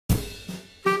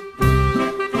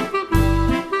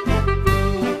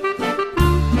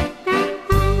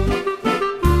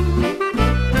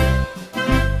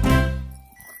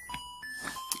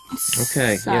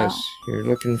Okay, So, yes. You're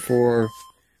looking for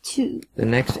 2. the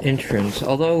next entrance.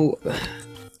 Although,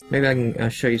 maybe I can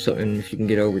show you something if you can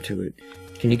get over to it.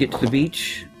 Can you get to the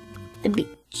beach? The beach.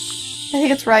 I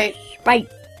think it's right. Right.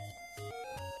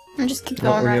 And just keep I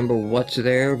don't going right. remember what's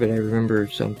there, but I remember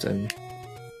something.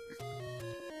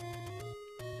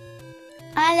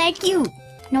 I like you.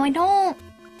 No, I don't.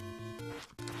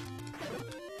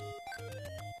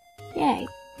 Yay.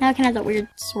 Now I can have that weird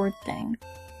sword thing.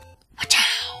 Wachow!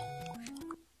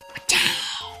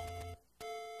 Wachow!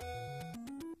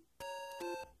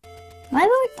 Why do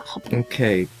I like the hop?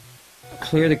 Okay.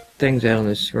 Clear the things out on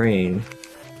the screen.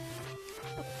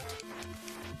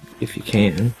 If you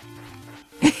can.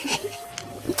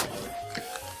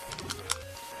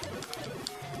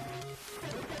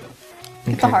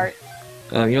 Get the heart.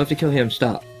 You don't have to kill him.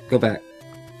 Stop. Go back.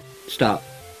 Stop.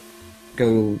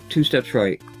 Go 2 steps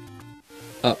right.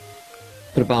 Up.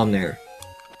 Put a bomb there.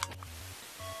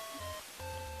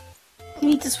 You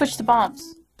need to switch the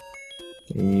bombs.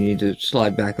 And you need to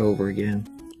slide back over again.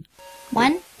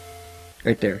 1.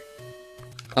 Right there.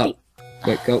 Up.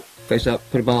 Wait, go. Face up.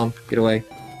 Put a bomb. Get away.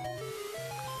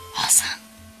 Awesome.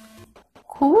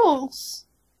 Cool.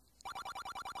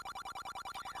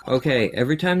 Okay,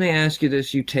 every time they ask you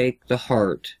this, you take the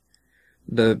heart.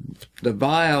 The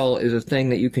vial is a thing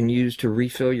that you can use to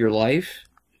refill your life,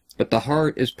 but the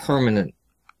heart is permanent.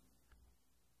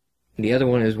 The other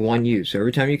one is one use. So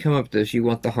every time you come up with this, you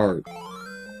want the heart.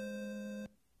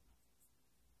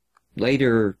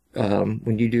 Later,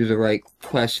 when you do the right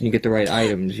quests and you get the right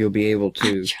items, you'll be able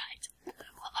to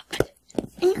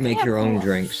make your own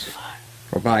drinks.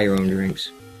 Or buy your own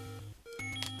drinks.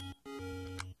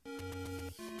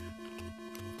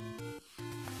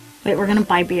 Wait, we're gonna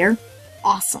buy beer?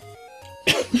 Awesome.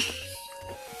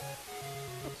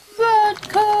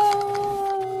 Vodka!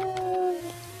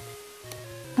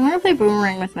 I wanna play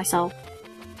Boomerang with myself.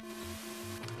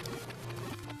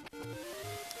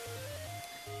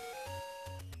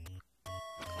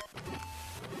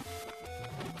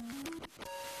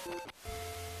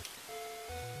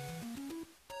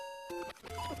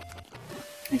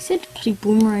 I said to play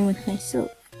Boomerang with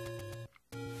myself.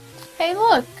 Hey,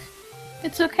 look!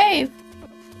 It's a cave.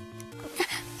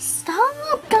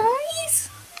 Stop, guys!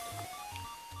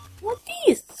 What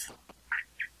these?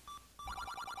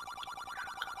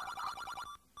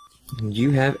 And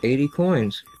you have 80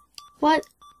 coins. What?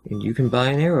 And you can buy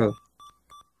an arrow.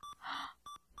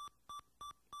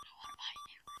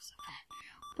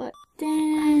 But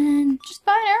then... Just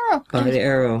buy an arrow. Buy the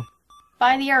arrow.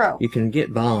 Buy the arrow. You can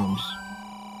get bombs.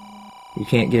 You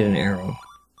can't get an arrow.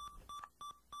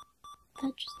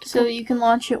 That just So you can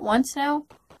launch it once now?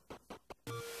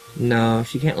 No,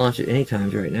 she can't launch it any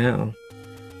times right now.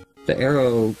 The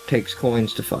arrow takes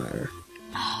coins to fire.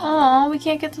 Oh, we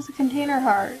can't get to the container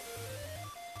heart.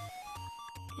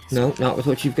 No, not with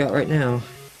what you've got right now.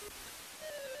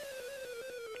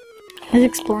 I was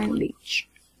exploring the beach.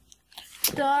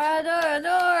 Dora, Dora,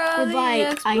 Dora, We're the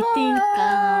like, I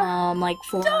think, like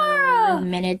 4 Dora!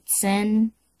 minutes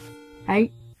in.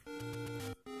 Right?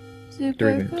 Super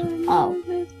 3 minutes. cool. Oh.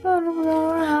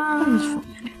 Dora. Almost 4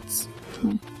 minutes.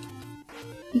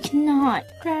 You cannot.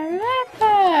 Grab your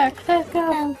backpack. Let's go.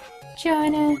 No.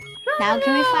 Join us. Now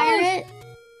can we fire it?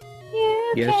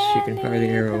 Yes, you can fire the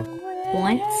arrow.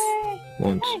 Once?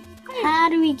 Once. How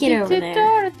do we get over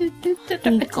there? We go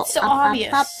It's so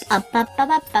obvious. Up.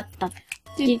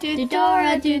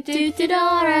 Do-do-Dora,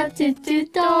 do-do-Dora,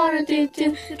 do-do-Dora,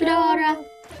 do-do-Dora.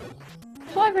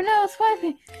 Swiper, no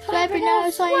swiping. Swiper, no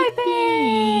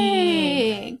swiping.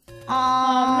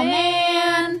 Aw,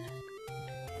 man.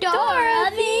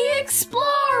 Dora the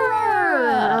Explorer!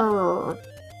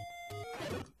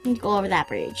 You go over that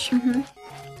bridge. Mm-hmm.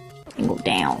 And go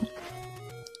down.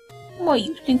 What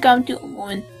you think I'm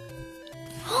doing?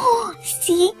 Oh,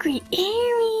 secret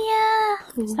area!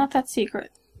 It's not that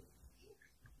secret.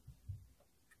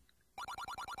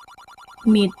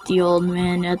 Meet the old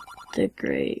man at the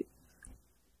grave.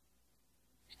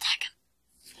 Attack him.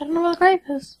 I don't know where the grave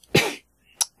is.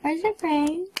 Where's the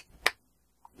grave?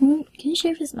 Can you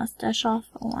shave his mustache off?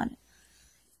 I want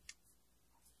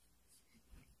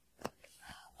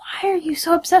Why are you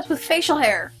so obsessed with facial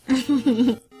hair?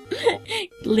 it.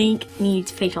 Link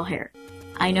needs facial hair.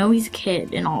 I know he's a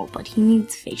kid and all, but he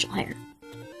needs facial hair.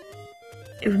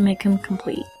 It would make him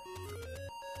complete.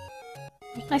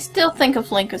 I still think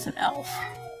of Link as an elf.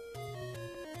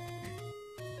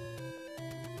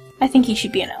 I think he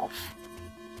should be an elf.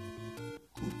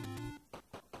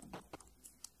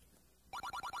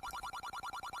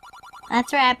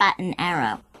 That's where I bought an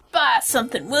arrow. Buy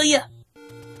something, will ya?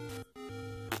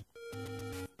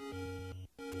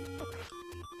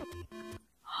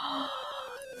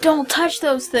 Don't touch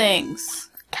those things.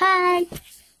 Okay.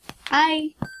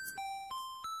 Hey.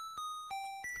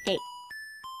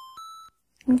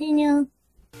 Continue.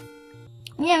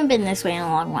 We haven't been this way in a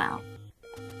long while.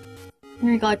 I'm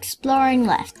gonna go exploring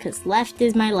left, because left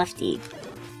is my lefty.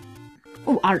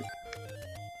 Oh, art.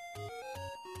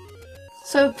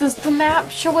 So does the map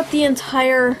show what the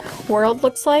entire world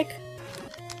looks like?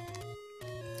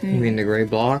 You mean the gray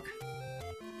block?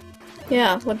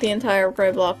 Yeah, what the entire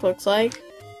gray block looks like.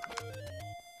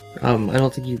 I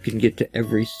don't think you can get to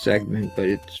every segment, but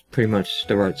it's pretty much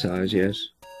the right size, yes.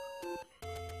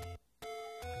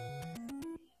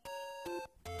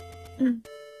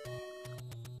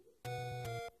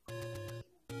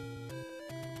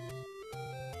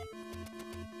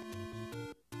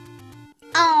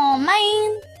 Oh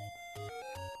man!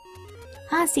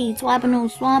 I see swapping on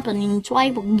swapping and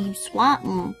swiping keep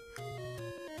swapping.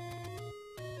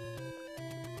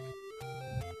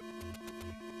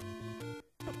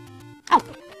 Oh!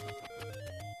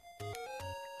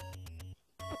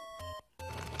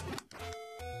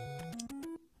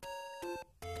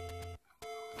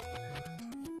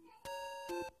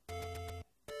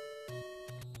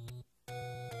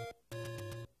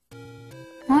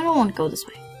 No, I don't want to go this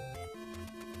way.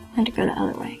 I had to go the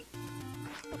other way.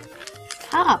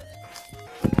 Stop!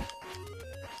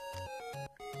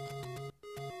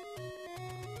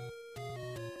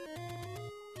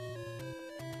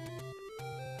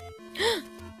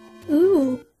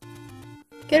 Ooh.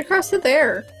 Get across to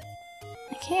there.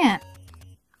 I can't.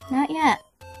 Not yet.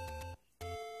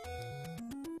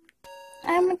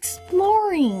 I'm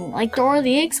exploring, like Dora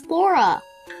the Explorer.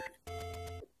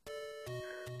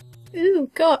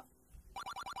 Ooh, go up.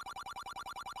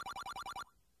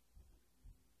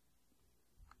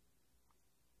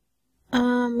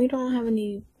 We don't have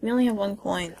any. We only have 1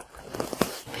 coin.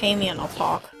 Pay me and I'll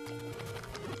talk.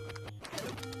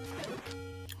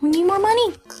 We need more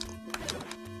money.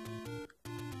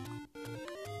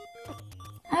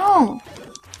 Oh.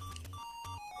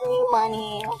 We need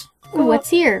money. Ooh, what's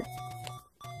here?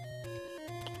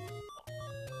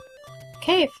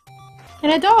 Cave.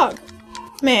 And a dog.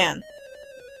 Man.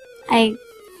 I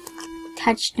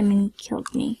touched him and he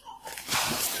killed me.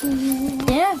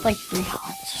 Yeah, it's like 3 hours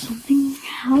or something.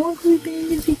 How have we been in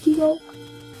the video?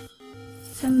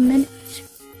 7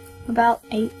 minutes. About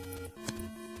 8.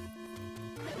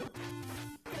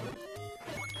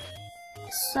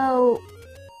 So,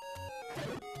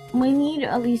 we need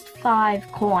at least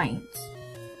 5 coins,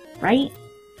 right?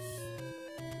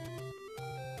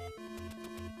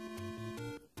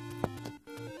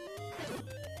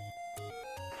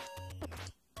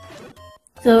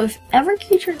 So if ever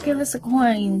creature give us a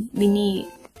coin, we need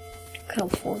to kill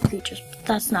 4 creatures, but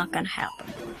that's not gonna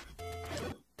happen.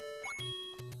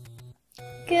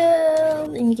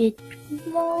 Go and get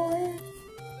more.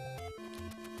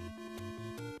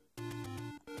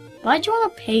 Why'd you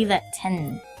want to pay that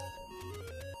 10?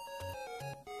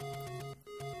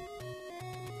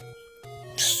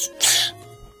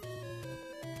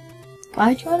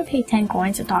 Why'd you want to pay 10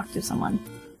 coins to talk to someone?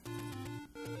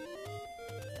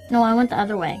 No, I went the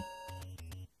other way.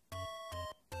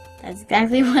 That's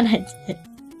exactly what I did.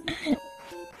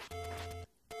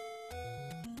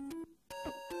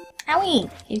 Owie!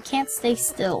 You can't stay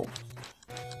still.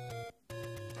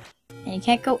 And you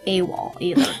can't go AWOL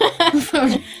either. I'm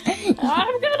gonna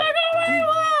go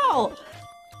AWOL!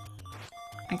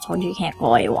 I told you can't go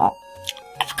AWOL.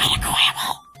 I'm gonna go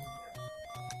AWOL.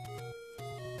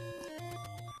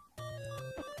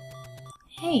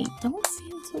 Hey, don't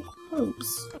stand so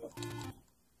close.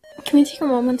 Can we take a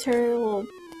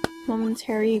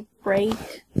momentary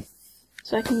break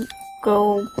so I can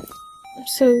go,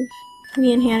 so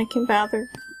me and Hannah can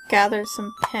gather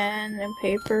some pen and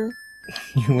paper?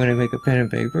 You want to make a pen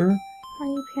and paper? I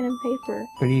need pen and paper.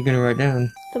 What are you going to write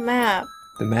down? The map.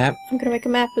 The map? I'm gonna make a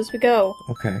map as we go.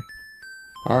 Okay.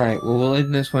 Alright, well we'll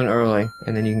end this one early,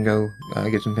 and then you can go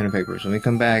get some pen and paper. So when we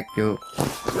come back, you'll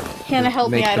Hannah,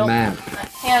 help make me. I the don't. map.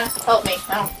 Hannah, help me.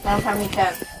 I don't have any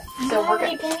pen. So we're I don't have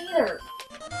any pen either.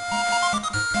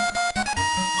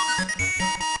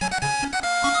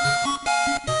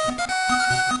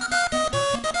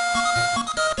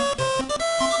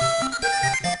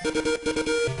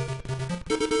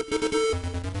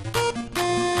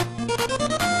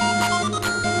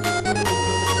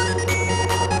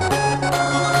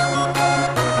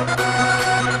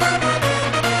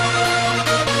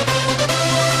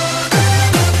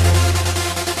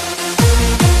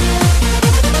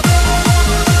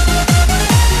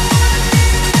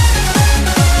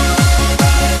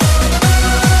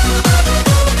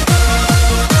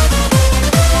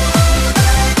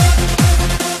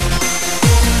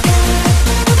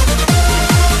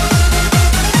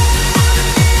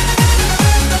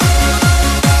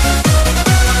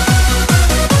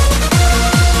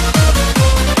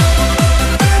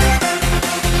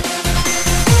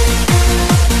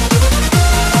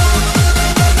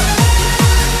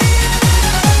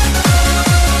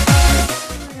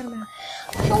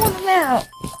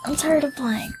 tired of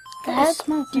playing. That's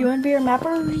Do you want to be our mapper?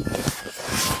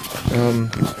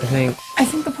 I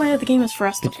think the point of the game is for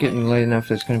us to it's getting late enough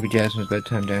that it's going to be Jasmine's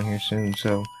bedtime down here soon,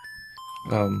 so,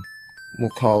 we'll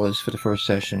call this for the first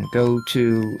session. Go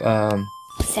to,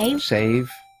 Save? save.